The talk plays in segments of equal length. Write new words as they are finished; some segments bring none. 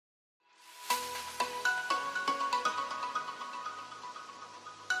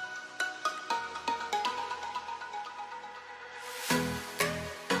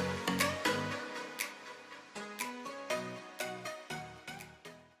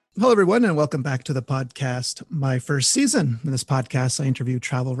Hello, everyone, and welcome back to the podcast, My First Season. In this podcast, I interview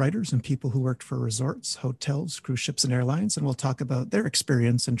travel writers and people who worked for resorts, hotels, cruise ships, and airlines, and we'll talk about their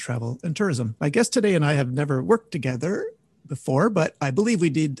experience in travel and tourism. My guest today and I have never worked together before, but I believe we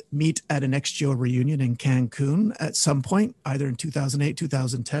did meet at an XGO reunion in Cancun at some point, either in 2008,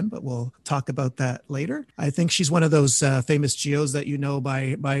 2010, but we'll talk about that later. I think she's one of those famous GOs that you know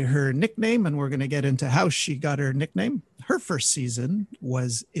by her nickname, and we're going to get into how she got her nickname. Her first season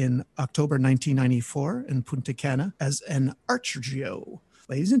was in October 1994 in Punta Cana as an Archer GO.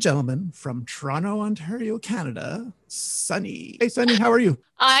 Ladies and gentlemen, from Toronto, Ontario, Canada, Sunny. Hey, Sunny, how are you?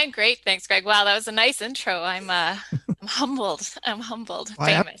 I'm great. Thanks, Greg. Wow, that was a nice intro. I'm humbled. I'm humbled.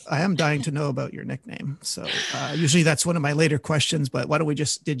 Famous. I am dying to know about your nickname. So usually that's one of my later questions, but why don't we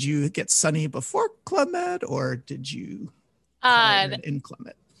did you get Sunny before Club Med or did you in Club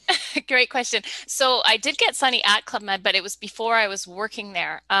Med? Great question. So I did get Sunny at Club Med, but it was before I was working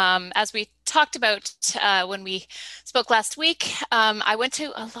there. As we talked about when we spoke last week, I went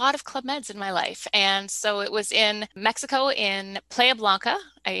to a lot of Club Meds in my life. And so it was in Mexico, in Playa Blanca,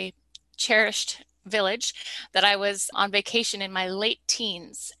 a cherished village that I was on vacation in my late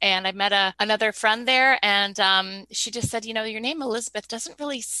teens, and I met another friend there, and she just said, your name Elizabeth doesn't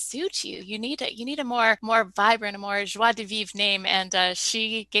really suit you. You need a more vibrant, a more joie de vivre name, and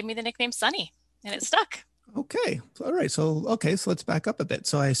she gave me the nickname Sunny, and it stuck. Okay. All right. So let's back up a bit.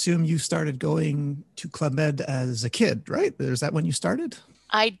 So I assume you started going to Club Med as a kid, right? Is that when you started?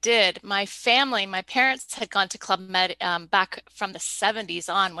 I did. My parents had gone to Club Med back from the 70s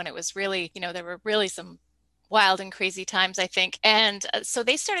on, when it was really, there were really some wild and crazy times, I think. And so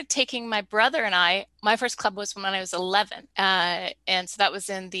they started taking my brother and I. My first club was when I was 11. And so that was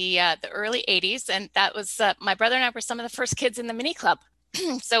in the early 80s. And that was, my brother and I were some of the first kids in the mini club.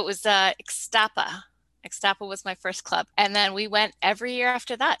 So it was Ixtapa. Ixtapa was my first club. And then we went every year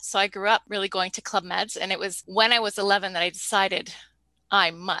after that. So I grew up really going to Club Meds. And it was when I was 11 that I decided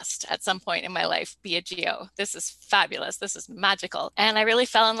I must at some point in my life be a GO. This is fabulous. This is magical. And I really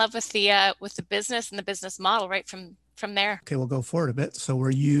fell in love with the business and the business model right from there. Okay, we'll go forward a bit. So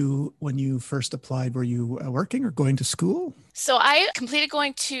when you first applied, were you working or going to school? So I completed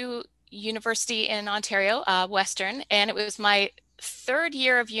going to university in Ontario, Western, and it was my third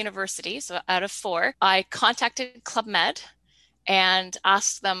year of university. So out of 4, I contacted Club Med and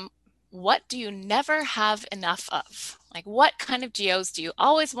asked them, what do you never have enough of? Like, what kind of GOs do you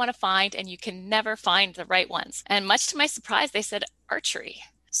always want to find and you can never find the right ones? And much to my surprise, they said archery.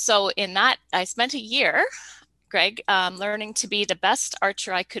 So in that, I spent a year, Greg, learning to be the best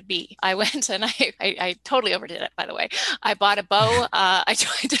archer I could be. I went and I totally overdid it, by the way. I bought a bow. I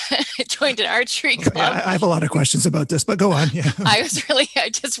joined an archery club. Yeah, I have a lot of questions about this, but go on. Yeah. I just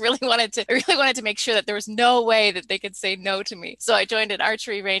really wanted to make sure that there was no way that they could say no to me. So I joined an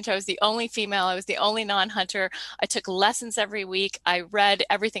archery range. I was the only female. I was the only non-hunter. I took lessons every week. I read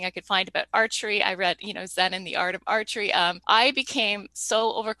everything I could find about archery. I read, Zen and the Art of Archery. I became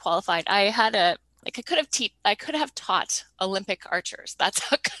so overqualified. I could have taught Olympic archers. That's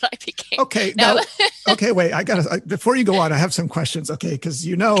how good I became. Okay. Now, okay, wait, before you go on, I have some questions. Okay. Cause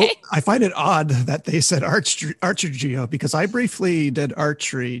okay. I find it odd that they said archer GO, because I briefly did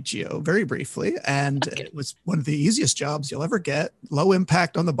archery GO, very briefly. And It was one of the easiest jobs you'll ever get. Low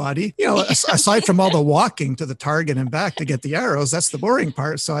impact on the body, aside from all the walking to the target and back to get the arrows, that's the boring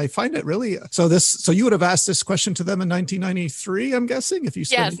part. So I find it really, so you would have asked this question to them in 1993, I'm guessing, if you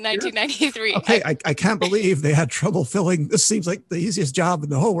said. Yes, 1993. Okay. I can't believe they had trouble filling. This seems like the easiest job in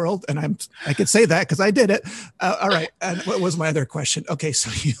the whole world. And I could say that because I did it. All right. And what was my other question? Okay.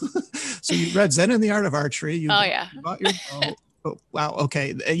 So you read Zen and the Art of Archery. You bought your bow. Oh, wow.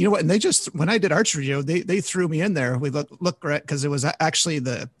 Okay. You know what? And when I did archery, they threw me in there. We look great because it was actually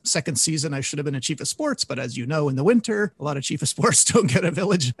the second season. I should have been a chief of sports, but as you know, in the winter, a lot of chief of sports don't get a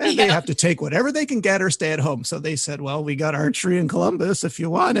village and they have to take whatever they can get or stay at home. So they said, well, we got archery in Columbus if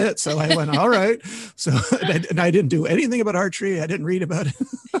you want it. So I went, all right. So, and I didn't do anything about archery. I didn't read about it.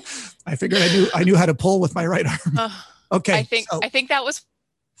 I figured I knew how to pull with my right arm. Okay. I think that was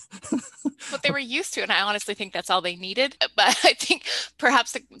what they were used to. And I honestly think that's all they needed. But I think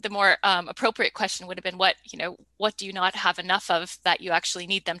perhaps the more appropriate question would have been, what do you not have enough of that you actually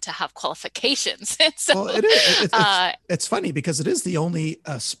need them to have qualifications? So, well, it's funny because it is the only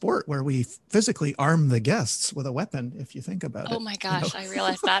sport where we physically arm the guests with a weapon, if you think about it. Oh my gosh, I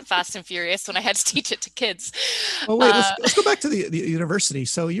realized that Fast and Furious when I had to teach it to kids. Oh, wait, let's go back to the university.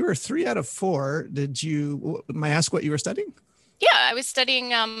 So you were 3 out of 4. May I ask what you were studying? Yeah, I was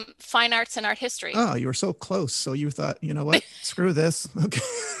studying fine arts and art history. Oh, you were so close. So you thought, you know what? Screw this. Okay.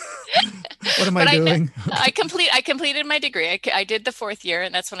 What am I But doing? I completed my degree. I did the fourth year,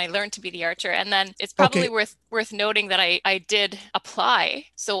 and that's when I learned to be the archer. And then it's probably Okay. worth noting that I did apply.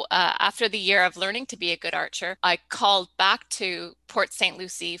 So after the year of learning to be a good archer, I called back to Port St.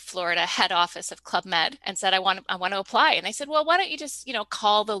 Lucie, Florida head office of Club Med and said, I want to apply. And they said, well, why don't you just,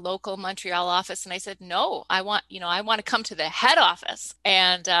 call the local Montreal office? And I said, no, I want to come to the head office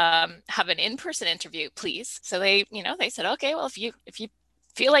and have an in-person interview, please. So they said, okay, well, if you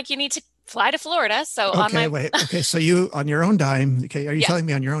feel like you need to fly to Florida. So on Okay, my wait. Okay, so you on your own dime. Okay, are you Yes, telling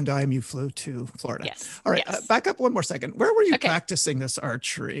me on your own dime you flew to Florida? yes, All right, yes. back up one more second. Where were you Okay. practicing this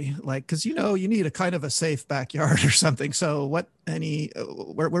archery? Like, because you need a kind of a safe backyard or something. So, There,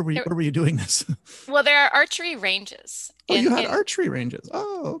 where were you doing this? well, there are archery ranges Oh, you had in archery ranges.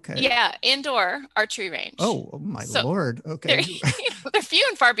 Oh, okay. yeah, indoor archery range. Oh, my So Lord. they're Okay, they're few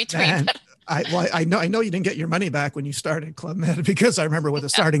and far between, man. but I know you didn't get your money back when you started Club Med because I remember what the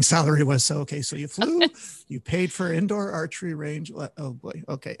starting salary was. So okay, so you flew, you paid for indoor archery range. Oh boy,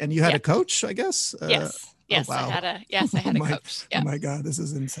 okay, and you had yeah, a coach, I guess. yes. Oh Yes, wow. I Oh had a my, coach. oh Yeah. my God, this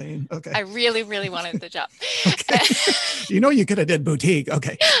is insane. Okay, I really, really wanted the job. okay. You could have did boutique.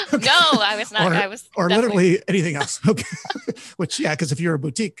 Okay, No, okay, I was not. or I was or definitely literally anything else. Okay, which yeah, because if you're a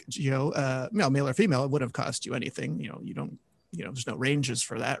boutique, male or female, it would have cost you anything. You don't. There's no ranges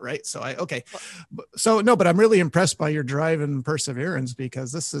for that, right? So okay. well, So no, but I'm really impressed by your drive and perseverance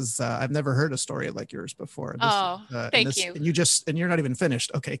because this is I've never heard a story like yours before. This oh, and thank this you. and you're not even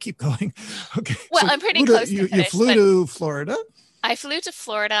finished. Okay, keep going. Okay, Well, so I'm pretty close to you finished, flew but to Florida. I flew to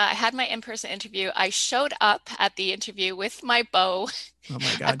Florida. I had my in-person interview. I showed up at the interview with my bow, Oh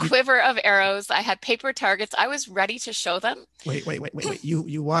my a God! quiver of arrows. I had paper targets. I was ready to show them. Wait.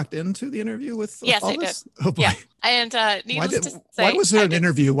 You walked into the interview with Yes, all I did. this? Oh boy! Yeah. And Why needless did to why say, was it I an did.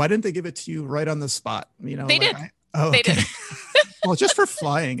 interview? Why didn't they give it to you right on the spot? They Like did. oh, They did. okay. Well, just for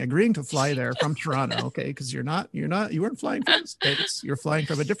agreeing to fly there from Toronto, okay? Because you weren't flying from the States. You're flying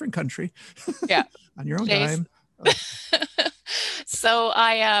from a different country Yeah. on your own They, dime. Okay. so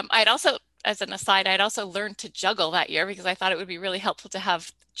I'd also, as an aside, I'd also learned to juggle that year because I thought it would be really helpful to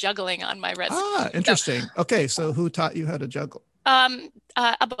have juggling on my resume. Ah, So, interesting. Okay, so who taught you how to juggle?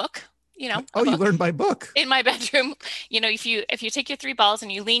 a book, Oh, a you book learned by book. in my bedroom. If you take your three balls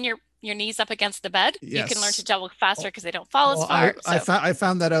and you lean your knees up against the bed, you can learn to Yes. juggle faster because they don't fall as Well, I far. I So found I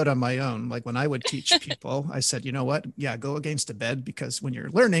found that out on my own. Like when I would teach people, I said, you know what? Yeah, go against a bed because when you're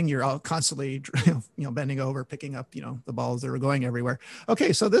learning, you're all constantly, bending over, picking up, the balls that are going everywhere.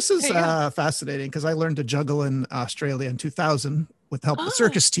 Okay, so this is there you go. fascinating because I learned to juggle in Australia in 2000 with help of the Oh,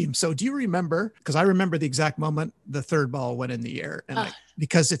 circus team. So do you remember? Because I remember the exact moment the third ball went in the air, and oh,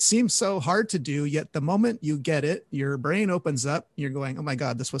 because it seems so hard to do, yet the moment you get it, your brain opens up. You're going, oh my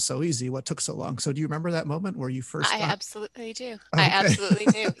God, this was so easy. What took so long? So do you remember that moment where you first I got? absolutely do. I Okay. absolutely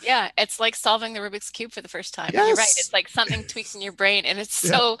do. Yeah, it's like solving the Rubik's Cube for the first time. And you're right. Yes. It's like something tweaks in your brain and it's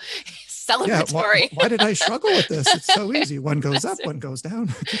Yeah. so Yeah. celebratory. Why did I struggle with this? It's so easy. One goes up, one goes down.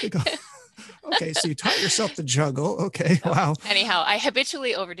 Keep it going. Okay. So you taught yourself to juggle. Okay. So Wow. anyhow, I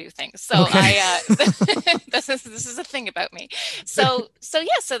habitually overdo things. So Okay. this is a thing about me. So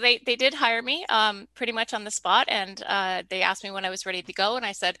they did hire me pretty much on the spot, and they asked me when I was ready to go, and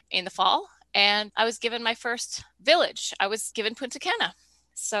I said in the fall, and I was given my first village. I was given Punta Cana.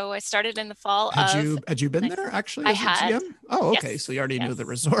 So I started in the fall Had of you had you been there 19. actually I as a had, GM? Oh, okay. yes, So you already knew the yes.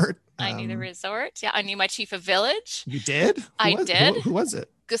 resort. I knew the resort. Yeah, I knew my chief of village. You did? I did. Who was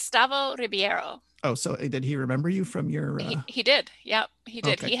it? Gustavo Ribeiro. Oh, so did he remember you from your He did. Yeah, he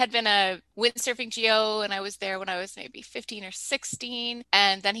did. okay. He had been a windsurfing GO, and I was there when I was maybe 15 or 16.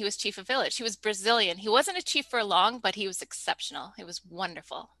 And then he was chief of village. He was Brazilian. He wasn't a chief for long, but he was exceptional. It was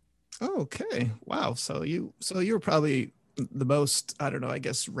wonderful. Okay. Wow. So you were probably the most, I don't know, I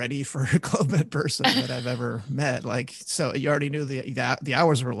guess ready for a Club Med person that I've ever met. Like, so you already knew the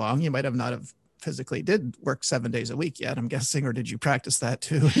hours were long. You might have not have physically did work 7 days a week yet, I'm guessing, or did you practice that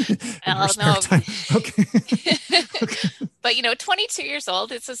too in your spare No. time? Okay. Okay. But 22 years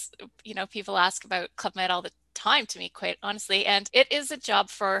old, it's just, people ask about Club Med all the time to me, quite honestly. And it is a job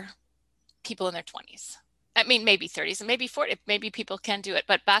for people in their 20s. I mean, maybe 30s and maybe 40, maybe people can do it.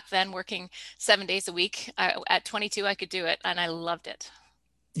 But back then, working 7 days a week, at 22, I could do it. And I loved it.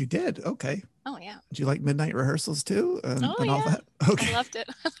 You did. Okay. Oh, yeah. Do you like midnight rehearsals too Oh, and all yeah. that? Okay. I loved it.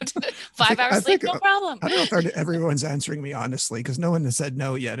 I Five think hours I sleep, think no problem. I don't know if everyone's answering me honestly because no one has said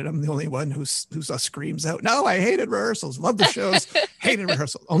no yet, and I'm the only one who's screams out, "No, I hated rehearsals. Love the shows, hated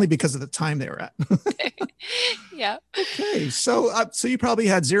rehearsal only because of the time they were at." Yeah. Okay, so you probably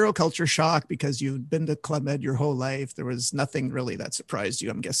had zero culture shock because you'd been to Club Med your whole life. There was nothing really that surprised you.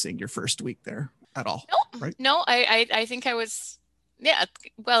 I'm guessing your first week there at all, No, right? no, I think I was Yeah,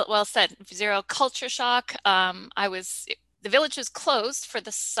 well said. Zero culture shock. The village was closed for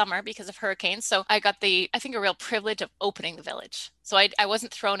the summer because of hurricanes. So I got I think, a real privilege of opening the village. So I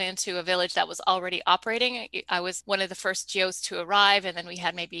wasn't thrown into a village that was already operating. I was one of the first geos to arrive, and then we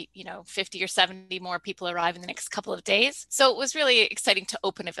had maybe, 50 or 70 more people arrive in the next couple of days. So it was really exciting to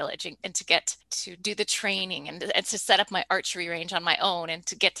open a village and to get to do the training and to set up my archery range on my own and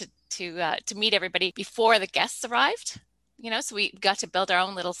to get to meet everybody before the guests arrived. So we got to build our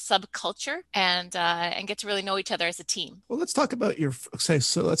own little subculture and get to really know each other as a team. Well, let's talk about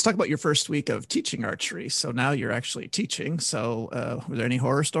let's talk about your first week of teaching archery. So now you're actually teaching. So were there any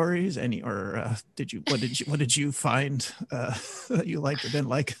horror stories? What did you find that you liked or didn't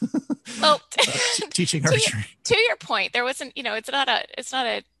like? Well, teaching archery. To your point, there wasn't, it's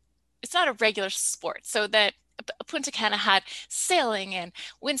not a regular sport. So that Punta Cana had sailing and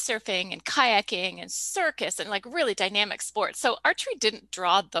windsurfing and kayaking and circus and like really dynamic sports. So archery didn't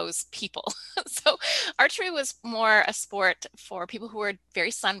draw those people. So archery was more a sport for people who were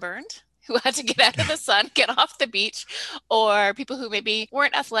very sunburned, who had to get out of the sun, get off the beach, or people who maybe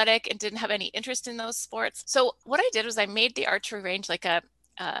weren't athletic and didn't have any interest in those sports. So what I did was I made the archery range like a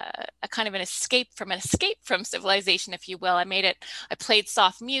kind of an escape from civilization, if you will. I played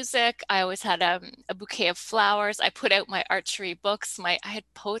soft music. I always had a bouquet of flowers. I put out my archery books. I had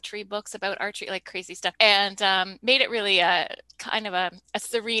poetry books about archery, like crazy stuff, and made it really a kind of a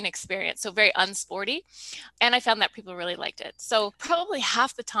serene experience. So very unsporty. And I found that people really liked it. So probably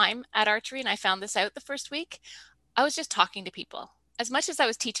half the time at archery, and I found this out the first week, I was just talking to people. As much as I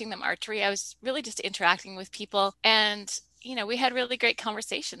was teaching them archery, I was really just interacting with people, and we had really great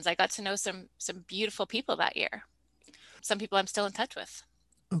conversations. I got to know some beautiful people that year. Some people I'm still in touch with.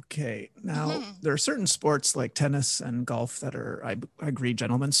 Okay. Now, there are certain sports like tennis and golf that are, I agree,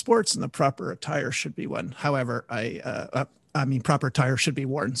 gentlemen's sports, and the proper attire should be one. However, proper attire should be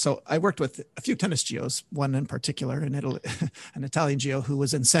worn. So I worked with a few tennis geos, one in particular in Italy, an Italian geo who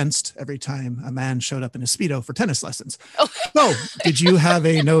was incensed every time a man showed up in a Speedo for tennis lessons. Oh. So did you have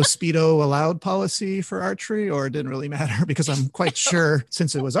a no Speedo allowed policy for archery, or it didn't really matter? Because I'm quite sure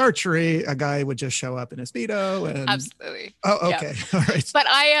since it was archery, a guy would just show up in a Speedo. And absolutely. Oh, okay. Yeah. All right. But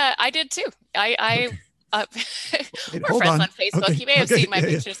I did too. Okay. We're friends on Facebook. Okay. You may have seen my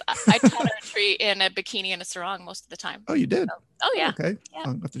pictures. I taught archery in a bikini and a sarong most of the time. Oh, you did? So, oh, yeah. Okay. Yeah.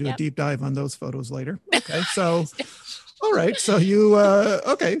 I'll have to do a deep dive on those photos later. Okay. So, all right. So you,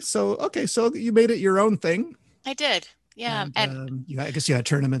 so you made it your own thing. I did. Yeah. And I guess you had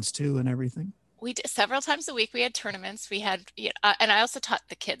tournaments too and everything. We did several times a week. We had tournaments. We had, and I also taught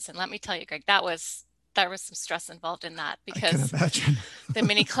the kids. And let me tell you, Greg, there was some stress involved in that, because the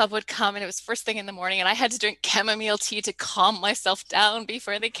mini club would come and it was first thing in the morning and I had to drink chamomile tea to calm myself down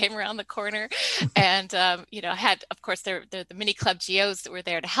before they came around the corner. And, I had, of course, the mini club geos that were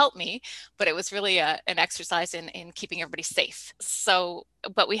there to help me, but it was really an exercise in keeping everybody safe. So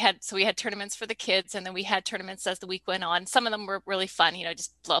we had tournaments for the kids, and then we had tournaments as the week went on. Some of them were really fun,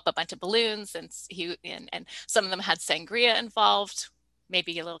 just blow up a bunch of balloons, and some of them had sangria involved.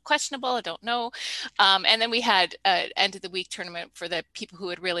 Maybe a little questionable, I don't know. And then we had an end of the week tournament for the people who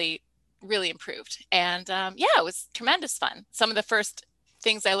had really, really improved. And it was tremendous fun. Some of the first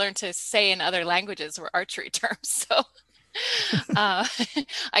things I learned to say in other languages were archery terms. So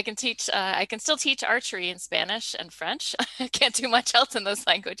I can still teach archery in Spanish and French. I can't do much else in those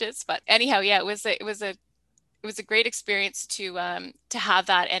languages. But anyhow, it was a great experience to have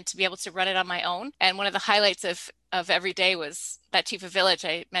that and to be able to run it on my own. And one of the highlights of every day was that chief of village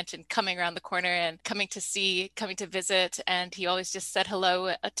I mentioned coming around the corner and coming to visit. And he always just said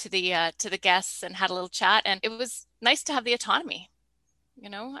hello to the guests and had a little chat. And it was nice to have the autonomy.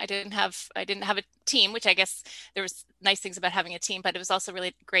 I didn't have a team, which I guess there was nice things about having a team, but it was also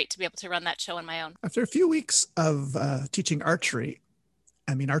really great to be able to run that show on my own. After a few weeks of teaching archery,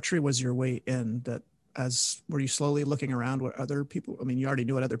 archery was your way in. Were you slowly looking around what other people, you already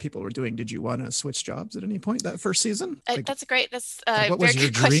knew what other people were doing. Did you want to switch jobs at any point that first season? That's great. That's what was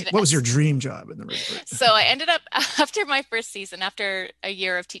your dream? What was your dream job in the resort? So I ended up, after my first season, after a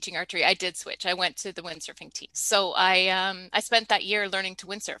year of teaching archery, I did switch. I went to the windsurfing team. So I spent that year learning to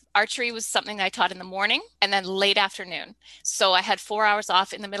windsurf. Archery was something I taught in the morning and then late afternoon. So I had 4 hours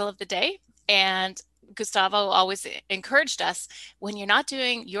off in the middle of the day, and Gustavo always encouraged us, when you're not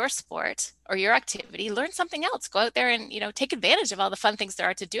doing your sport or your activity, learn something else. Go out there and, take advantage of all the fun things there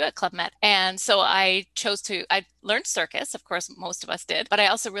are to do at Club Med. And so I learned circus, of course, most of us did, but I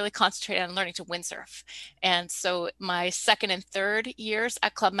also really concentrated on learning to windsurf. And so my second and third years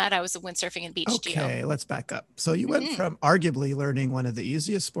at Club Med, I was a windsurfing and beach geo. Okay, let's back up. So you went from arguably learning one of the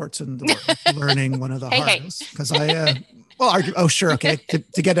easiest sports in the world to learning one of the hardest. Because oh, sure. Okay.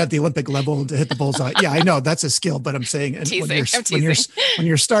 To get at the Olympic level and to hit the bullseye. Yeah, I know that's a skill, but I'm saying when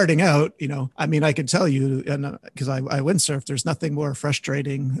you're starting out, I mean, I can tell you, and because I windsurf, there's nothing more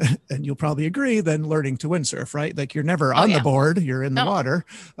frustrating, and you'll probably agree, than learning to windsurf, right? Like you're never on the board, you're in the water.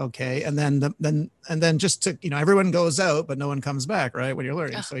 Okay. And then just to, everyone goes out, but no one comes back, right? When you're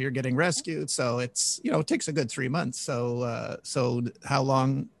learning. So you're getting rescued. So it's, it takes a good 3 months. So how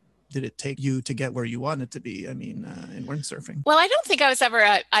long did it take you to get where you wanted to be? I mean, in windsurfing? Well, I don't think I was ever,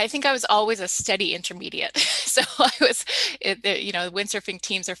 I think I was always a steady intermediate. So the windsurfing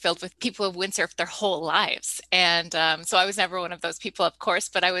teams are filled with people who've windsurfed their whole lives. And so I was never one of those people, of course,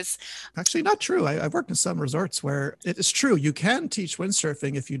 but I was. Actually, not true. I've worked in some resorts where it is true. You can teach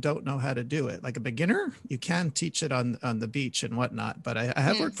windsurfing if you don't know how to do it. Like a beginner, you can teach it on the beach and whatnot. But I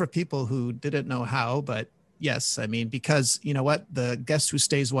have worked for people who didn't know how, but yes, I mean, because you know what, the guest who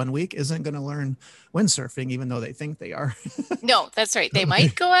stays 1 week isn't going to learn windsurfing, even though they think they are. No, that's right. They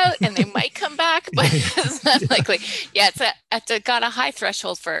might go out and they might come back, but it's not likely. Yeah, it's got a high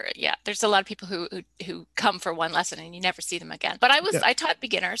threshold for. Yeah, there's a lot of people who come for one lesson and you never see them again. But I taught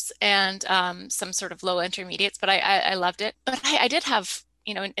beginners and some sort of low intermediates, but I loved it. But I did have.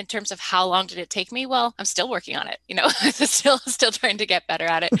 In terms of how long did it take me? Well, I'm still working on it. Still trying to get better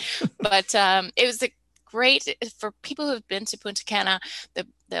at it. But it was great for people who have been to Punta Cana.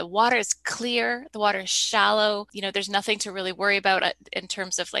 The water is clear, the water is shallow. There's nothing to really worry about in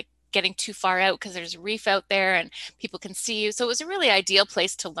terms of like getting too far out because there's a reef out there and people can see you. So it was a really ideal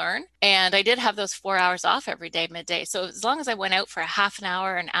place to learn. And I did have those 4 hours off every day, midday. So as long as I went out for a half an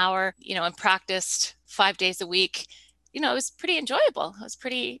hour, and practiced 5 days a week, it was pretty enjoyable. It was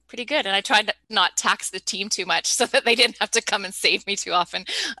pretty good. And I tried to not tax the team too much so that they didn't have to come and save me too often.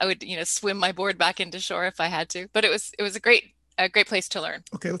 I would, swim my board back into shore if I had to. But it was a great place to learn.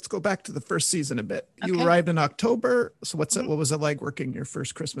 Okay, let's go back to the first season a bit. You arrived in October. So what was it like working your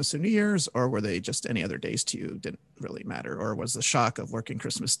first Christmas and New Year's? Or were they just any other days to you? Didn't really matter? Or was the shock of working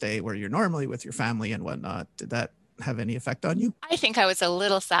Christmas Day where you're normally with your family and whatnot, did that have any effect on you? I think I was a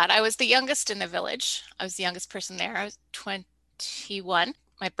little sad. I was the youngest in the village. I was the youngest person there. I was 21.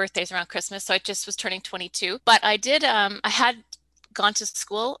 My birthday's around Christmas, so I just was turning 22. But I did, I had gone to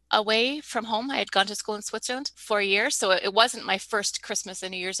school away from home. I had gone to school in Switzerland for a year. So it wasn't my first Christmas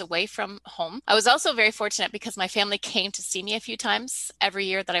and New Year's away from home. I was also very fortunate because my family came to see me a few times every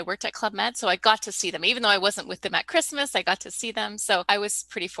year that I worked at Club Med. So I got to see them. Even though I wasn't with them at Christmas, I got to see them. So I was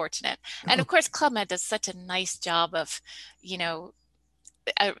pretty fortunate. And of course, Club Med does such a nice job of,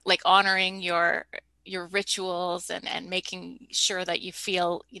 like honoring your rituals and making sure that you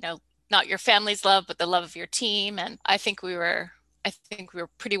feel, not your family's love, but the love of your team. And I think we were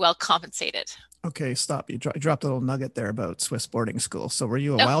pretty well compensated. Okay, stop. You dropped a little nugget there about Swiss boarding school. So were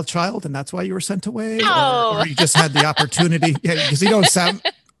you a wild child and that's why you were sent away? No. Or you just had the opportunity? Yeah, because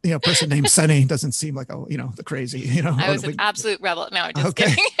a person named Sunny doesn't seem like, the crazy, I was an absolute rebel. No, I'm just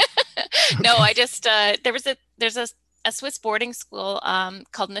kidding. No, I just, there's a Swiss boarding school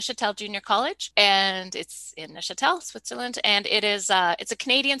called Neuchâtel Junior College, and it's in Neuchâtel, Switzerland. And it's a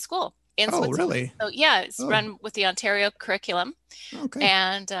Canadian school. Really? So yeah, it's run with the Ontario curriculum. Okay.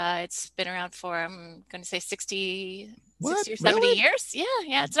 And it's been around for, I'm going to say 60 or 70 really? years.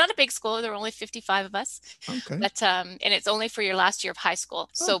 Yeah. It's not a big school. There were only 55 of us. Okay. But, and it's only for your last year of high school.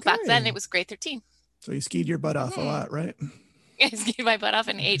 So back then it was grade 13. So you skied your butt off a lot, right? I skied my butt off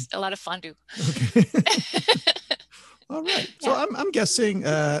and ate a lot of fondue. Okay. All right. So I'm guessing,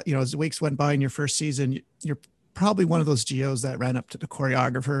 as the weeks went by in your first season, you're probably one of those geos that ran up to the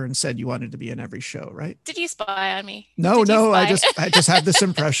choreographer and said you wanted to be in every show, right? Did you spy on me? No. I just had this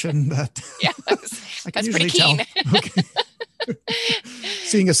impression that I was pretty keen. Okay.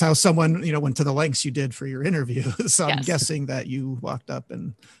 Seeing as how someone, went to the lengths you did for your interview. So I'm guessing that you walked up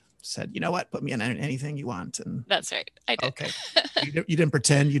and said, you know what, put me in anything you want. And that's right. I did. Okay. You didn't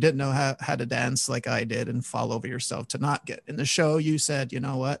pretend, you didn't know how to dance like I did and fall over yourself to not get in the show. You said, you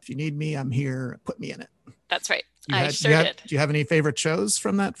know what, if you need me, I'm here, put me in it. That's right. I sure did. Do you have any favorite shows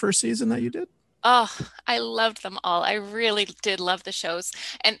from that first season that you did? Oh, I loved them all. I really did love the shows.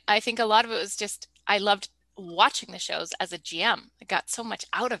 And I think a lot of it was just, I loved watching the shows as a GM. I got so much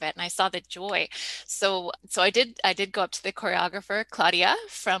out of it and I saw the joy. So I did go up to the choreographer, Claudia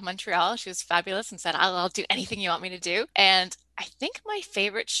from Montreal. She was fabulous and said, I'll do anything you want me to do. And I think my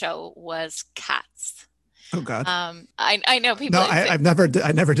favorite show was Cats. Oh God. I know No, people. I never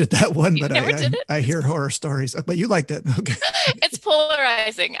did that one, You but never did it? I hear horror stories. But you liked it. Okay. It's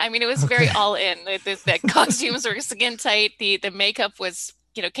polarizing. I mean, it was very Okay. all in. The costumes were skin tight. The makeup was,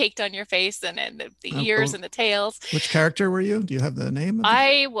 caked on your face, and the ears Oh, and the tails. which character were you? Do you have the name of the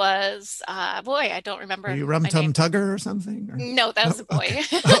character? I was, boy, I don't Were remember you Rum my name. Tum Tugger or something? Or No, that no? was a Okay.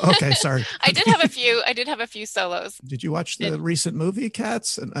 boy. Oh, okay. Sorry. I did Okay. have a few. I did have a few solos. Did you watch Did the recent movie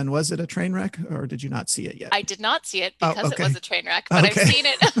Cats? And was it a train wreck, or did you not see it yet? I did not see it Oh, because it was okay. a train wreck, but I've Okay. seen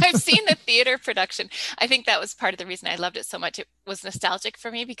it. I've seen the theater production. I think that was part of the reason I loved it so much. It was nostalgic for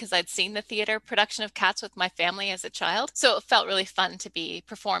me because I'd seen the theater production of Cats with my family as a child. So it felt really fun to be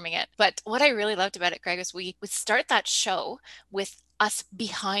performing it. But what I really loved about it, Greg, is we would start that show with us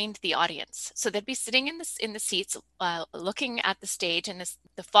behind the audience. So they'd be sitting in the seats, looking at the stage, and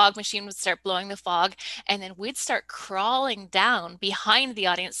the fog machine would start blowing the fog, and then we'd start crawling down behind the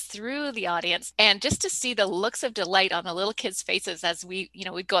audience, through the audience, and just to see the looks of delight on the little kids' faces as we'd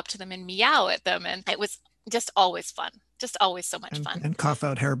go up to them and meow at them, and it was just always fun. Just always so much fun. And cough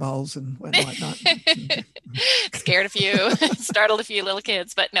out hairballs and whatnot. Scared a few, startled a few little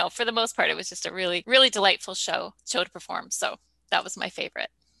kids, but no, for the most part, it was just a really, really delightful show to perform. So that was my favorite.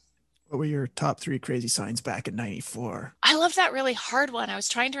 What were your top three crazy signs back in '94? I love that really hard one. I was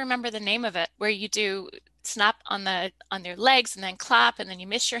trying to remember the name of it, where you do snap on their legs and then clap, and then you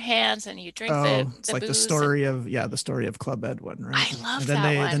miss your hands and you drink the Oh, it's the like the booze. And story of the story of Club Ed one, right? I And love then that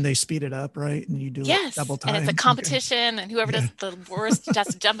then one. they speed it up, right? And you do it double Yes, and it's a time. Okay. competition, and whoever Yeah. does the worst has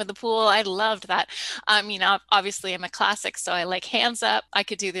to jump in the pool. I loved that. Obviously, I'm a classic, so I like Hands Up. I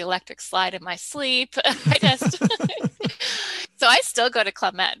could do the electric slide in my sleep. I just so I still go to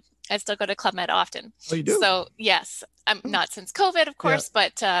Club Med. I still go to Club Med often. Oh, you do? So yes, I'm Oh, not since COVID, of yeah. course,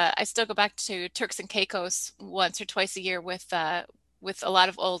 but I still go back to Turks and Caicos once or twice a year with a lot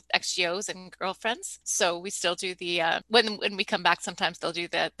of old ex-GOs and girlfriends. So we still do the when we come back, sometimes they'll do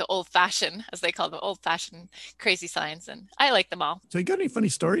the old fashioned, as they call them, old fashioned crazy signs, and I like them all. So you got any funny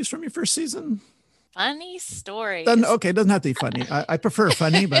stories from your first season? Funny Doesn't stories. okay, it doesn't have to be funny. I prefer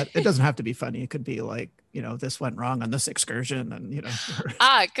funny, but it doesn't have to be funny. It could be like, this went wrong on this excursion, and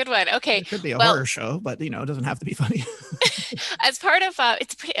Ah, good one. Okay. it could be a Well, horror show, but it doesn't have to be funny. as part of I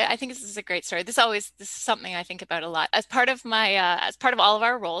think this is a great story. This is something I think about a lot. As part of all of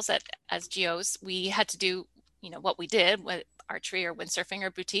our roles as GOs, we had to do what we did with archery or windsurfing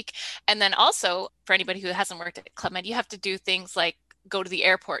or boutique, and then also for anybody who hasn't worked at Club Med, you have to do things like go to the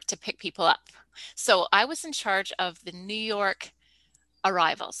airport to pick people up. So I was in charge of the New York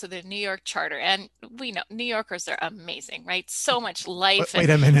arrival, so the New York charter, and we know New Yorkers are amazing, right? So much life. Wait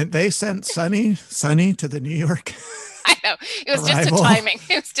And a minute. They sent Sunny to the New York I know it was just a arrival. timing.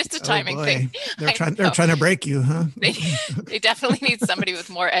 It was just a Oh timing thing. boy. They're I trying they're know. trying to break you, huh? They, they definitely need somebody with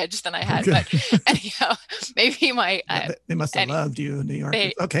more edge than I had, Okay. but anyhow, maybe my They must have any loved you, New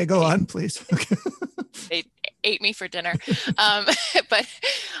Yorkers. they Okay, go they on, please. Okay. they ate me for dinner. Um, but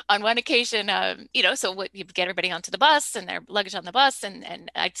on one occasion, so you get everybody onto the bus and their luggage on the bus, and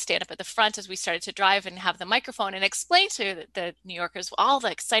I'd stand up at the front as we started to drive and have the microphone and explain to the New Yorkers all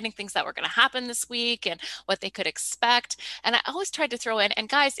the exciting things that were going to happen this week and what they could expect. And I always tried to throw in, and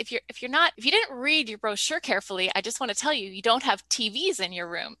guys, if you didn't read your brochure carefully, I just want to tell you, you don't have TVs in your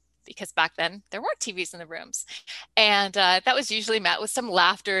room. Because back then there weren't TVs in the rooms. And that was usually met with some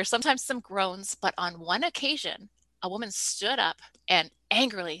laughter, sometimes some groans. But on one occasion, a woman stood up and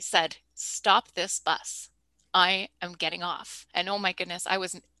angrily said, "Stop this bus. I am getting off." And oh my goodness, I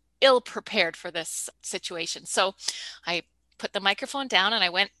was ill prepared for this situation. So I put the microphone down and I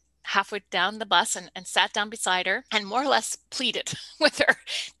went halfway down the bus and sat down beside her and more or less pleaded with her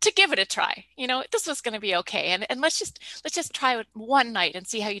to give it a try. This was going to be okay. And let's just try it one night and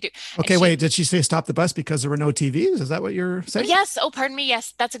see how you do. And Okay, wait, did she say stop the bus because there were no TVs? Is that what you're saying? yes. Oh, pardon me.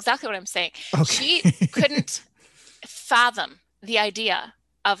 Yes, that's exactly what I'm saying. She Okay. couldn't fathom the idea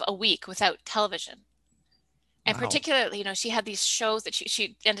of a week without television. And Wow. particularly, she had these shows that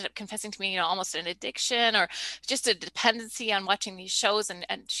she ended up confessing to me, almost an addiction or just a dependency on watching these shows. And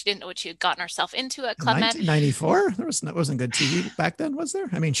she didn't know what she had gotten herself into at In Club Med. 1994, wasn't good TV back then, was there?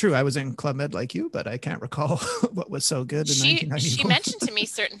 I mean, true, I was in Club Med like you, but I can't recall what was so good in She 1994. mentioned to me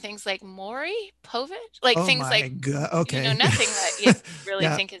certain things like Maury Povich, like Oh things my like, God. Okay. nothing that you really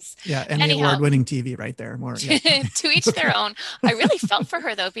Yeah. think is. Yeah. Emmy Anyhow, award-winning TV right there. More. Yeah. to each their own. I really felt for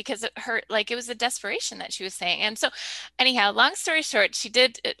her though, because it hurt, like it was the desperation that she was saying. thing. And so anyhow, long story short,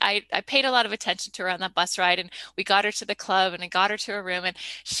 I paid a lot of attention to her on that bus ride, and we got her to the club and I got her to her room, and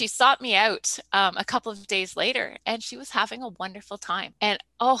she sought me out a couple of days later, and she was having a wonderful time. And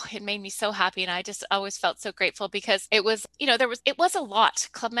oh, it made me so happy. And I just always felt so grateful because it was, it was a lot.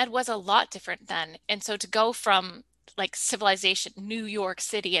 Club Med was a lot different then. And so to go from like civilization, New York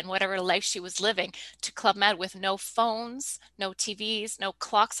City, and whatever life she was living, to Club Med with no phones, no TVs, no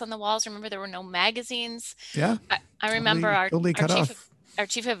clocks on the walls. Remember, there were no magazines. Yeah. I remember totally cut off. Our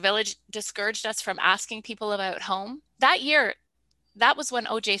chief of village discouraged us from asking people about home. That year, that was when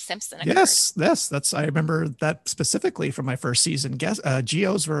O.J. Simpson occurred. Yes. I remember that specifically from my first season.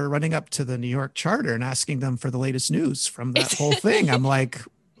 GOs were running up to the New York Charter and asking them for the latest news from that whole thing. I'm like,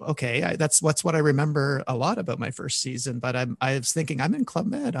 okay, that's what I remember a lot about my first season. But I was thinking, I'm in Club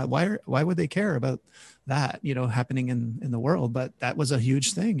Med. Why would they care about that, happening in the world? But that was a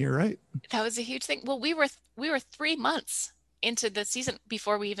huge thing. You're right. That was a huge thing. Well, we were 3 months into the season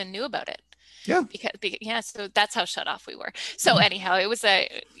before we even knew about it. Yeah. Because so that's how shut off we were. So anyhow, it was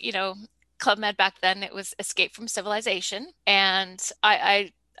Club Med back then. It was escape from civilization, and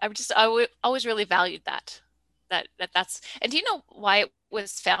I always really valued that. That's. And do you know why it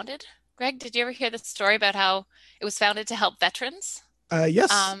was founded, Greg? Did you ever hear the story about how it was founded to help veterans?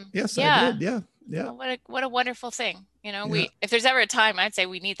 Yes. Yes, yeah. I did. Yeah. Yeah. Oh, what a wonderful thing. If there's ever a time, I'd say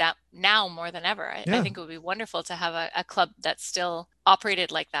we need that now more than ever. I think it would be wonderful to have a club that still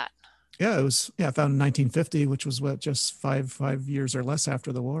operated like that. Yeah, it was founded in 1950, which was just five years or less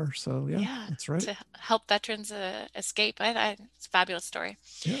after the war. So yeah, that's right. To help veterans escape. It's a fabulous story.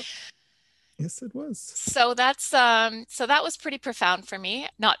 Yeah. Yes, it was. So that was pretty profound for me.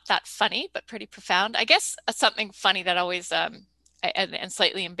 Not that funny, but pretty profound. I guess something funny that always and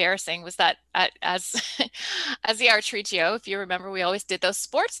slightly embarrassing was that as the archery GO, if you remember, we always did those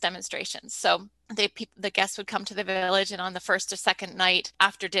sports demonstrations. So the guests would come to the village, and on the first or second night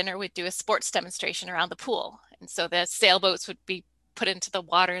after dinner, we'd do a sports demonstration around the pool. And so the sailboats would be put into the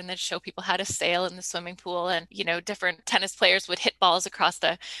water and then show people how to sail in the swimming pool, and different tennis players would hit balls across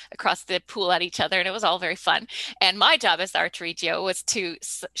the pool at each other, and it was all very fun. And my job as the archery GO was to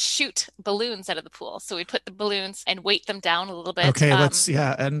shoot balloons out of the pool. So we'd put the balloons and weight them down a little bit. Okay,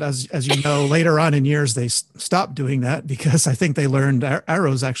 and as you know, later on in years they stopped doing that because I think they learned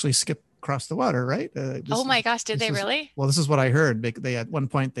arrows actually skip across the water, right? Oh my gosh, did they really? Well, this is what I heard. They at one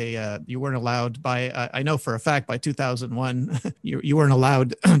point you weren't allowed by I know for a fact by 2001 you weren't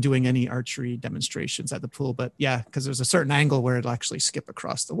allowed doing any archery demonstrations at the pool. But yeah, because there's a certain angle where it'll actually skip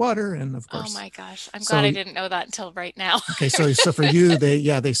across the water, and of course. Oh my gosh, I'm glad I didn't know that until right now. Okay, so for you,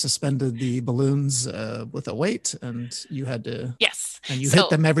 they suspended the balloons with a weight, and you had to and you hit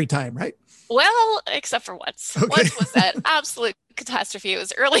them every time, right? Well, except for once. Okay. Once was that absolute catastrophe. It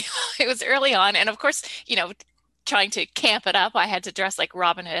was early on. And of course, trying to camp it up, I had to dress like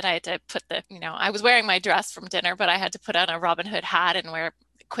Robin Hood. I had to put I was wearing my dress from dinner, but I had to put on a Robin Hood hat and wear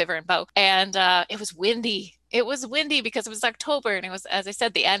a quiver and bow. And it was windy. It was windy because it was October, and it was, as I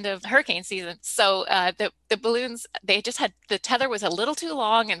said, the end of hurricane season. So the balloons, the tether was a little too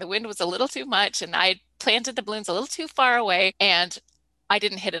long and the wind was a little too much. And I planted the balloons a little too far away, and I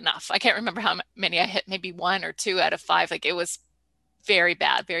didn't hit enough. I can't remember how many I hit, maybe 1 or 2 out of 5. Like, it was very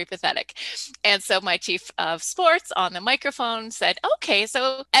bad, very pathetic. And so my chief of sports on the microphone said, okay,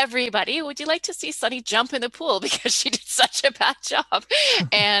 so everybody, would you like to see Sunny jump in the pool because she did such a bad job?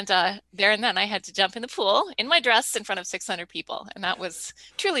 And there and then I had to jump in the pool in my dress in front of 600 people. And that was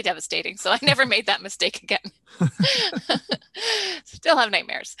truly devastating. So I never made that mistake again. Still have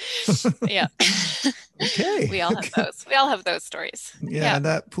nightmares. Yeah. Okay. We all have those. We all have those stories. Yeah, and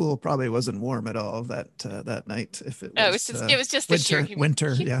that pool probably wasn't warm at all that night. If it was, it was just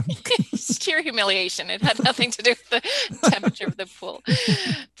winter. Yeah, sheer humiliation. It had nothing to do with the temperature of the pool.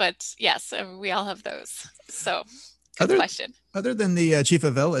 But yes, we all have those. So, good question. Other than the chief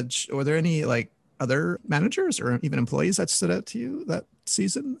of village, were there any other managers or even employees that stood out to you that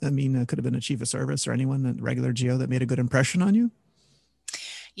season? I mean, it could have been a chief of service or anyone, a regular GO, that made a good impression on you.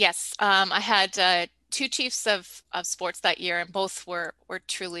 Yes, I had 2 chiefs of sports that year, and both were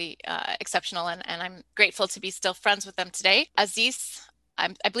truly exceptional, and I'm grateful to be still friends with them today. Aziz,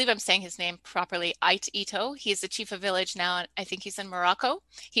 I believe I'm saying his name properly, Ait Ito. He's the chief of village now, and I think he's in Morocco.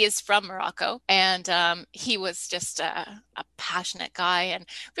 He is from Morocco, and he was just a passionate guy, and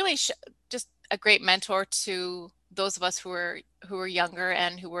really just a great mentor to those of us who were younger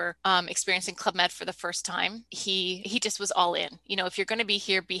and who were experiencing Club Med for the first time, he just was all in. If you're going to be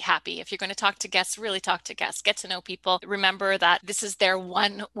here, be happy. If you're going to talk to guests, really talk to guests, get to know people. Remember that this is their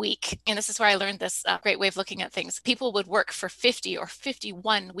 1 week. And this is where I learned this great way of looking at things. People would work for 50 or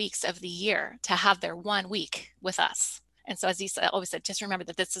 51 weeks of the year to have their 1 week with us. And so Aziz always said, just remember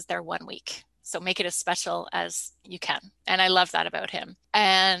that this is their 1 week. So make it as special as you can. And I love that about him.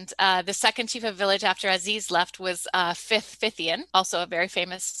 And the second chief of village after Aziz left was Fithian, also a very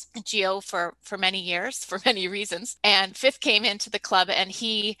famous GO for many years, for many reasons. And Fifth came into the club, and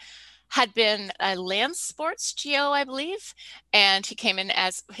he had been a land sports GO, I believe. And he came in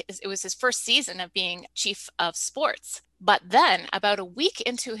as, it was his first season of being chief of sports. But then about a week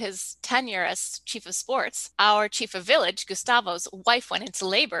into his tenure as chief of sports, our chief of village, Gustavo's wife, went into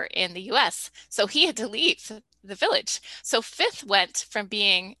labor in the US. So he had to leave the village. So Fifth went from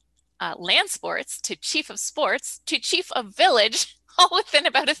being land sports to chief of sports to chief of village, all within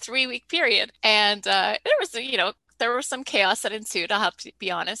about a 3-week period. And there was some chaos that ensued, I'll have to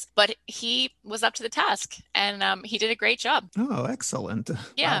be honest, but he was up to the task, and he did a great job. Oh, excellent.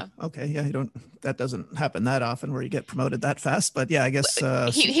 Yeah. Wow. Okay. Yeah. That doesn't happen that often where you get promoted that fast, but yeah, I guess.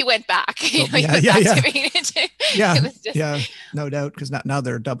 He went back. Yeah. No doubt. Cause now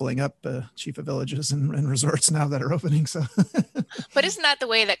they're doubling up chief of villages and resorts now that are opening. So, but isn't that the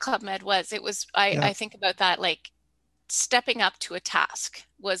way that Club Med was? It was, I think about that, like, stepping up to a task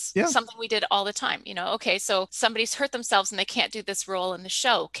was something we did all the time. Okay, so somebody's hurt themselves and they can't do this role in the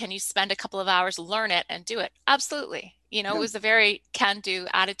show. Can you spend a couple of hours, learn it, and do it? Absolutely. It was a very can-do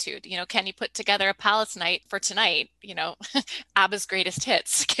attitude. Can you put together a palace night for tonight? ABBA's greatest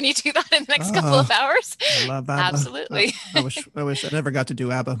hits. Can you do that in the next couple of hours? I love ABBA. Absolutely. I wish I never got to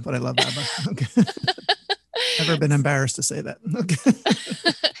do ABBA, but I love ABBA. Okay. Never been embarrassed to say that. Okay.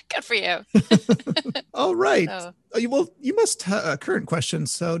 Good for you. All right. Well, you must have a current question.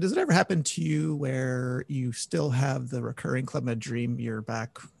 So does it ever happen to you where you still have the recurring Club Med dream? You're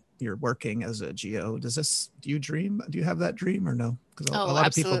working as a GO. Do you dream? Do you have that dream or no? Because a lot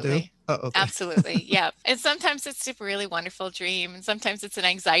absolutely. of people do. Oh, okay. Absolutely. Yeah. And sometimes it's a really wonderful dream. And sometimes it's an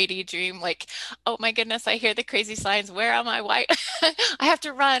anxiety dream. Like, oh my goodness, I hear the crazy signs. Where am I? Why? I have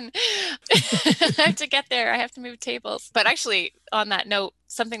to run. I have to get there. I have to move tables. But actually, on that note,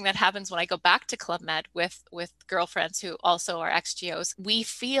 something that happens when I go back to Club Med with girlfriends who also are ex-GOs, we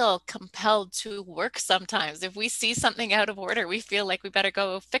feel compelled to work sometimes. If we see something out of order, we feel like we better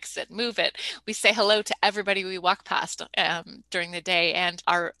go fix it, move it. We say hello to everybody we walk past during the day, and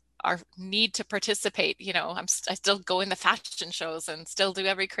our need to participate. I still go in the fashion shows and still do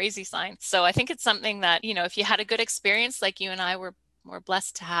every crazy sign. So I think it's something that, if you had a good experience like you and I were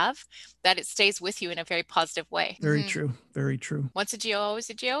blessed to have, that it stays with you in a very positive way. Very true. Very true. Once a GO, always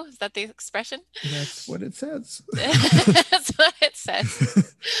a GO. Is that the expression? That's what it says. That's what it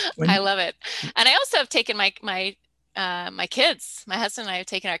says. I love it. And I also have taken my kids, my husband and I have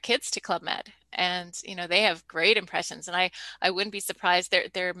taken our kids to Club Med, and they have great impressions, and I wouldn't be surprised.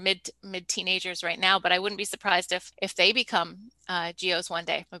 They're mid teenagers right now, but I wouldn't be surprised if they become GOs one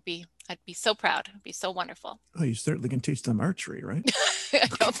day. I'd be so proud. It'd be so wonderful. Oh, you certainly can teach them archery, right? I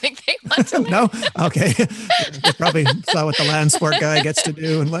don't think they want to. No? Okay. They probably saw what the land sport guy gets to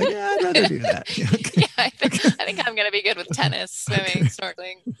do and I'd rather do that. Yeah, okay. I think I'm going to be good with tennis, swimming,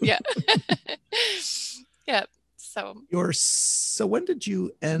 snorkeling. Yeah. Yeah. So when did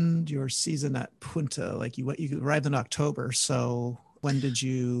you end your season at Punta? Like you arrived in October. So when did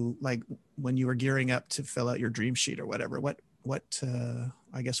you, when you were gearing up to fill out your dream sheet or whatever, what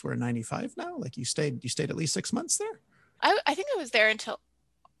I guess we're in 95 now. Like you stayed at least 6 months there? I think I was there until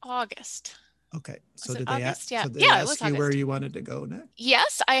August. Okay. So did they ask you where you wanted to go next?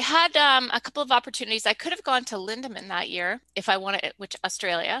 Yes, I had a couple of opportunities. I could have gone to Lindeman that year if I wanted, which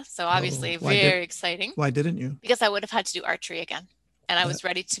Australia. So obviously very exciting. Why didn't you? Because I would have had to do archery again. And I was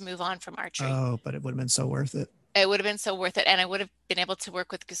ready to move on from archery. Oh, but it would have been so worth it. It would have been so worth it. And I would have been able to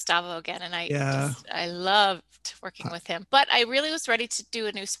work with Gustavo again. And I loved working with him. But I really was ready to do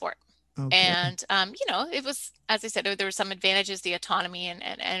a new sport. Okay. And, it was, as I said, there were some advantages, the autonomy and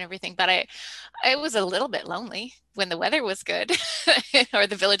everything, but I was a little bit lonely when the weather was good or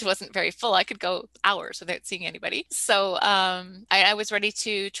the village wasn't very full. I could go hours without seeing anybody. So I was ready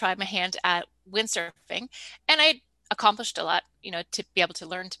to try my hand at windsurfing, and I accomplished a lot, to be able to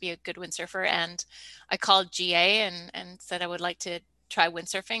learn to be a good windsurfer. And I called GA and said I would like to try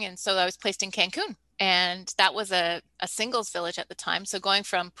windsurfing. And so I was placed in Cancun. And that was a singles village at the time. So going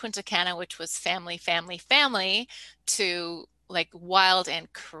from Punta Cana, which was family, to like wild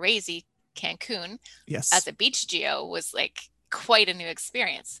and crazy Cancun, yes, as a beach GO was like quite a new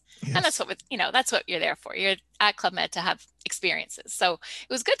experience. Yes. And that's what you're there for. You're at Club Med to have experiences. So it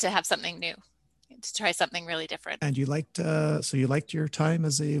was good to have something new, to try something really different. And so you liked your time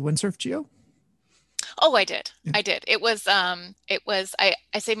as a windsurf geo? Oh, I did. Yeah. I did.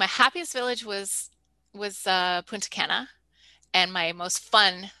 I say my happiest village was Punta Cana, and my most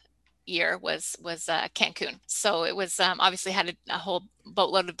fun year was Cancun. So it was obviously had a whole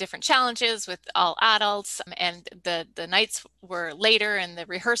boatload of different challenges with all adults, and the nights were later and the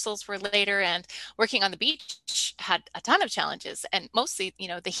rehearsals were later, and working on the beach had a ton of challenges, and mostly,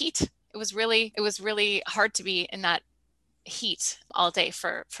 the heat. It was really hard to be in that heat all day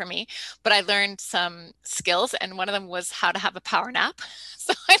for me, but I learned some skills, and one of them was how to have a power nap.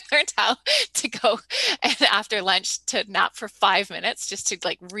 So I learned how to go and after lunch to nap for 5 minutes just to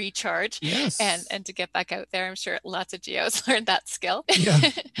like recharge. Yes. And to get back out there. I'm sure lots of geos learned that skill. Yeah,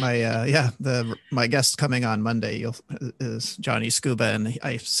 my guest coming on Monday is Johnny Scuba, and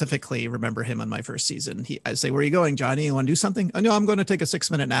I specifically remember him on my first season. I say, "Where are you going, Johnny? You want to do something?" "Oh no, I'm going to take a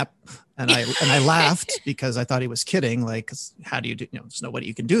 6-minute nap." And I laughed because I thought he was kidding. Like, how do you do? There's no way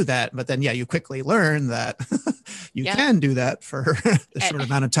you can do that. But then, you quickly learn that you can do that for the short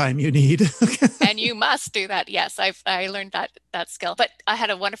amount of time you need. And you must do that. Yes, I learned that skill. But I had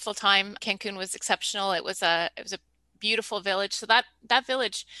a wonderful time. Cancun was exceptional. It was a beautiful village. So that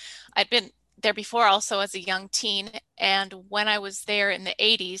village, I'd been there before also as a young teen. And when I was there in the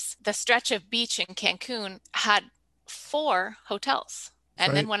 80s, the stretch of beach in Cancun had 4 hotels.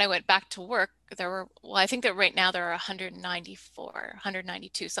 And then when I went back to work, I think that right now there are 194,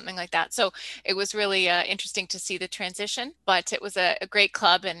 192, something like that. So it was really interesting to see the transition, but it was a great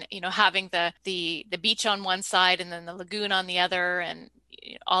club, and, having the beach on one side and then the lagoon on the other, and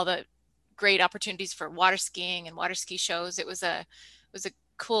all the great opportunities for water skiing and water ski shows. It was a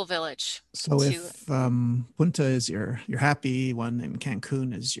cool village. So if Punta is your happy one and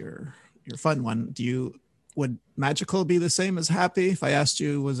Cancun is your fun one, would magical be the same as happy? If I asked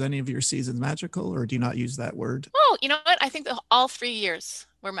you, was any of your seasons magical, or do you not use that word? Oh, you know what? I think all 3 years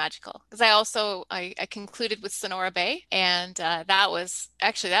were magical, because I concluded with Sonora Bay, and that was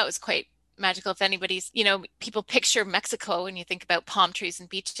quite magical. If anybody's, people picture Mexico and you think about palm trees and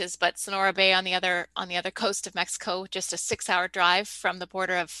beaches, but Sonora Bay on the other coast of Mexico, just a 6-hour drive from the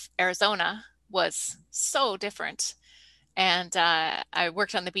border of Arizona, was so different. And I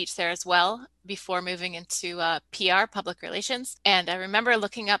worked on the beach there as well before moving into PR, public relations. And I remember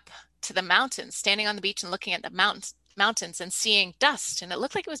looking up to the mountains, standing on the beach and looking at the mountains and seeing dust. And it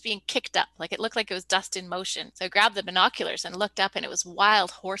looked like it was being kicked up, like it looked like it was dust in motion. So I grabbed the binoculars and looked up, and it was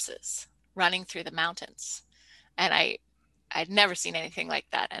wild horses running through the mountains. And I'd never seen anything like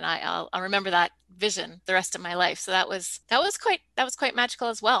that, and I'll remember that vision the rest of my life. So that was quite magical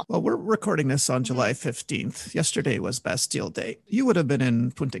as well. Well, we're recording this on July 15th. Yesterday was Bastille Day. You would have been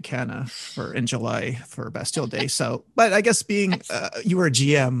in Punta Cana in July for Bastille Day. So, but I guess being you were a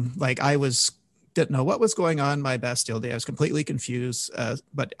GM, like I didn't know what was going on my Bastille Day. I was completely confused.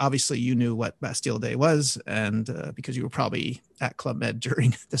 But obviously you knew what Bastille Day was, and because you were probably at Club Med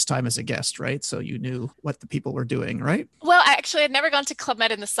during this time as a guest, right? So you knew what the people were doing, right? Well, actually, I'd never gone to Club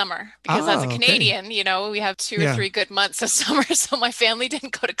Med in the summer, because as a Canadian, we have 2 or 3 good months of summer. So my family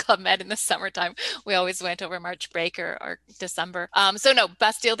didn't go to Club Med in the summertime. We always went over March break or December. So no,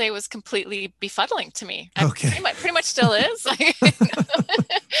 Bastille Day was completely befuddling to me. Okay. Pretty much still is.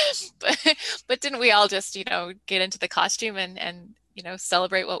 But didn't we all just, get into the costume and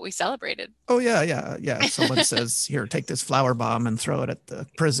celebrate what we celebrated? Oh yeah. Someone says, "Here, take this flower bomb and throw it at the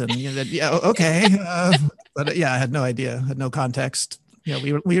prison." Okay. But I had no idea, had no context.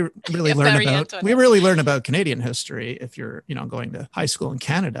 We really learn about Canadian history if you're, going to high school in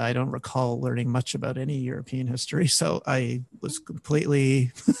Canada. I don't recall learning much about any European history, so I was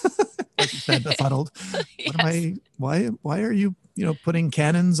completely, like you said, befuddled. Yes. Why are you, putting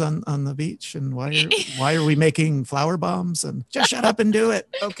cannons on the beach, and why are we making flower bombs? And just shut up and do it.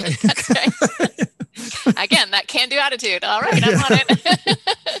 Okay. That's right. Again, that can-do attitude. All right, I'm on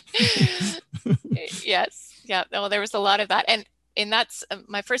it. Yes. Yeah. Well, there was a lot of that, and that's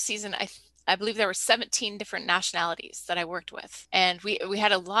my first season. I believe there were 17 different nationalities that I worked with, and we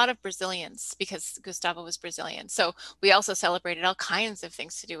had a lot of Brazilians because Gustavo was Brazilian. So we also celebrated all kinds of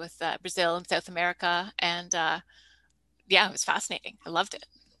things to do with Brazil and South America, and it was fascinating. I loved it.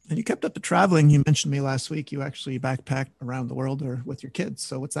 And you kept up the traveling. You mentioned me last week. You actually backpacked around the world or with your kids.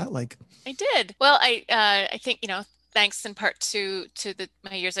 So what's that like? I did. Well, I think, thanks in part to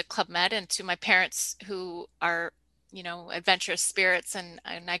my years at Club Med and to my parents, who are adventurous spirits, and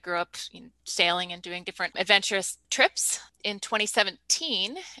I grew up sailing and doing different adventurous trips. In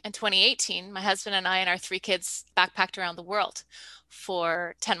 2017 and 2018, my husband and I and our three kids backpacked around the world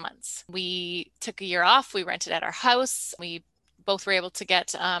for 10 months. We took a year off. We rented at our house. We both were able to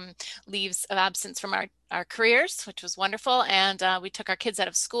get leaves of absence from our careers, which was wonderful. And we took our kids out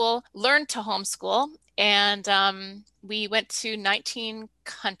of school, learned to homeschool, and we went to 19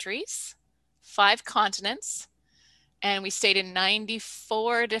 countries, 5 continents, and we stayed in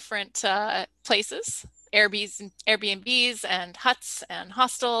 94 different places, Airbnbs and huts and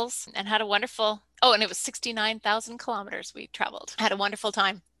hostels, and had a wonderful, and it was 69,000 kilometers we traveled. Had a wonderful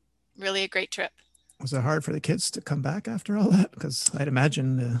time. Really a great trip. Was it hard for the kids to come back after all that? Because I'd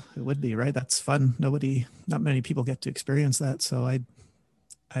imagine it would be, right? That's fun. Not many people get to experience that. So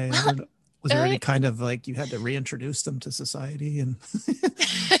was there any kind of like you had to reintroduce them to society and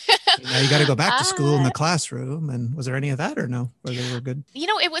now you got to go back to school in the classroom? And was there any of that or no? Or they were good?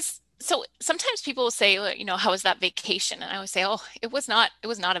 It was. So sometimes people will say, how was that vacation? And I would say, it was not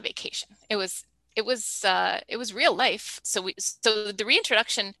a vacation. It was real life. So the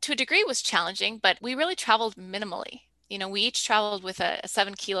reintroduction to a degree was challenging, but we really traveled minimally. We each traveled with a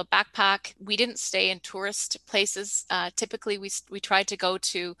 7-kilo backpack. We didn't stay in tourist places. Typically, we tried to go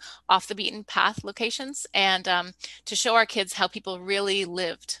to off the beaten path locations and to show our kids how people really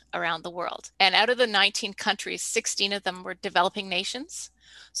lived around the world. And out of the 19 countries, 16 of them were developing nations.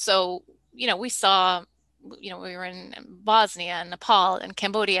 So, we saw, we were in Bosnia and Nepal and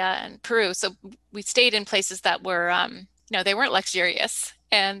Cambodia and Peru. So we stayed in places that were, they weren't luxurious.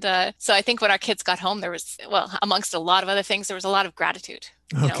 And so I think when our kids got home, there was, amongst a lot of other things, there was a lot of gratitude.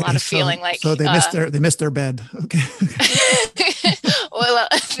 A lot of feeling like. So they missed their bed. Okay. Well,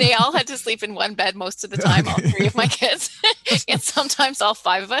 they all had to sleep in one bed most of the time, all 3 of my kids, and sometimes all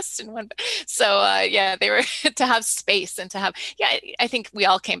 5 of us in one bed. So they were to have space and to have, I think we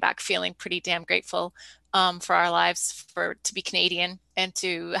all came back feeling pretty damn grateful for our lives, to be Canadian and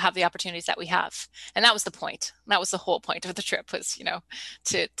to have the opportunities that we have. And that was the point. That was the whole point of the trip was,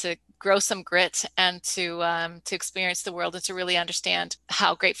 to grow some grit and to experience the world and to really understand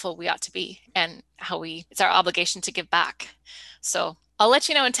how grateful we ought to be and how it's our obligation to give back. So I'll let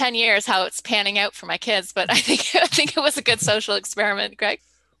you know in 10 years how it's panning out for my kids, but I think it was a good social experiment, Greg.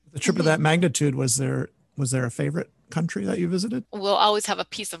 The trip of that magnitude, was there a favorite country that you visited? Will always have a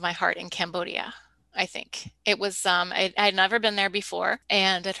piece of my heart in Cambodia. I think it was, I had never been there before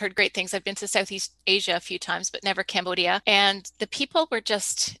and I'd heard great things. I've been to Southeast Asia a few times, but never Cambodia. And the people were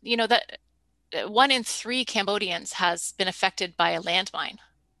just, that 1 in 3 Cambodians has been affected by a landmine.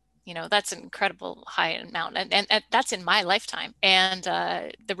 That's an incredible high amount. And that's in my lifetime. And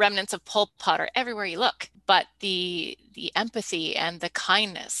the remnants of Pol Pot are everywhere you look. But the empathy and the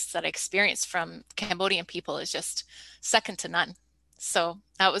kindness that I experienced from Cambodian people is just second to none. So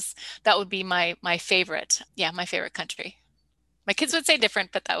that would be my favorite. Yeah, my favorite country. My kids would say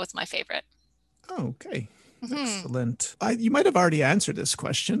different, but that was my favorite. Oh, okay. Mm-hmm. Excellent. You might have already answered this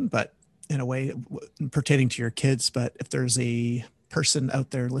question, but in a way pertaining to your kids, but if there's a person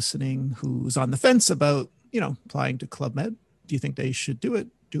out there listening who's on the fence about, applying to Club Med, do you think they should do it?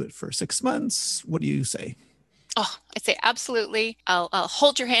 Do it for 6 months? What do you say? Oh, I'd say absolutely. I'll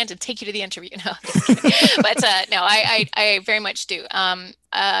hold your hand and take you to the interview. No, but no, I very much do. I'm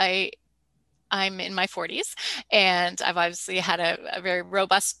in my 40s, and I've obviously had a very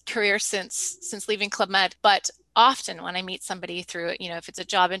robust career since leaving Club Med. But often when I meet somebody through, if it's a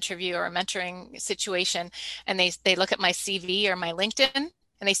job interview or a mentoring situation, and they look at my CV or my LinkedIn and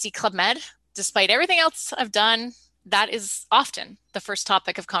they see Club Med, despite everything else I've done, that is often the first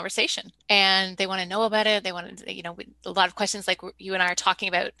topic of conversation, and they want to know about it. They want to, a lot of questions like you and I are talking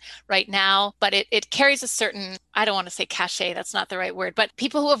about right now, but it carries a certain, I don't want to say cachet, that's not the right word, but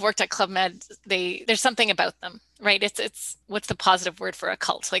people who have worked at Club Med, there's something about them, right? It's what's the positive word for a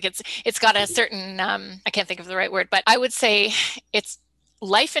cult? Like it's got a certain, I can't think of the right word, but I would say it's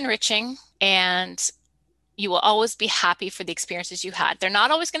life enriching, and you will always be happy for the experiences you had. They're not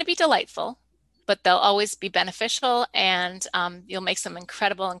always going to be delightful, but they'll always be beneficial, and you'll make some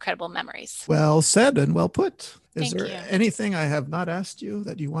incredible memories. Well said and well put. Is there anything I have not asked you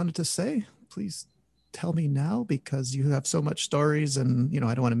that you wanted to say? Please tell me now, because you have so much stories and,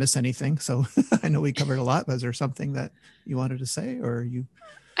 I don't want to miss anything. So I know we covered a lot, but is there something that you wanted to say, or you?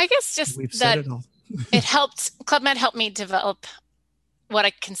 I guess just we've said it all. Club Med helped me develop what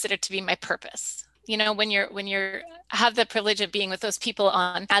I consider to be my purpose. When you're have the privilege of being with those people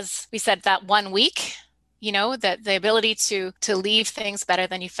on, as we said, that 1 week, that the ability to leave things better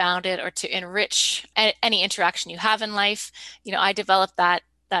than you found it, or to enrich any interaction you have in life. I developed that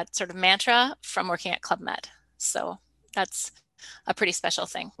sort of mantra from working at Club Med. So that's a pretty special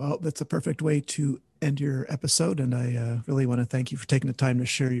thing. Well, that's a perfect way to end your episode. And I really want to thank you for taking the time to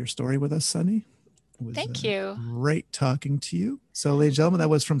share your story with us, Sunny. It was Thank you. great talking to you. So, ladies and gentlemen, that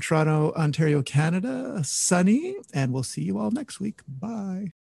was from Toronto, Ontario, Canada, Sunny, and we'll see you all next week. Bye.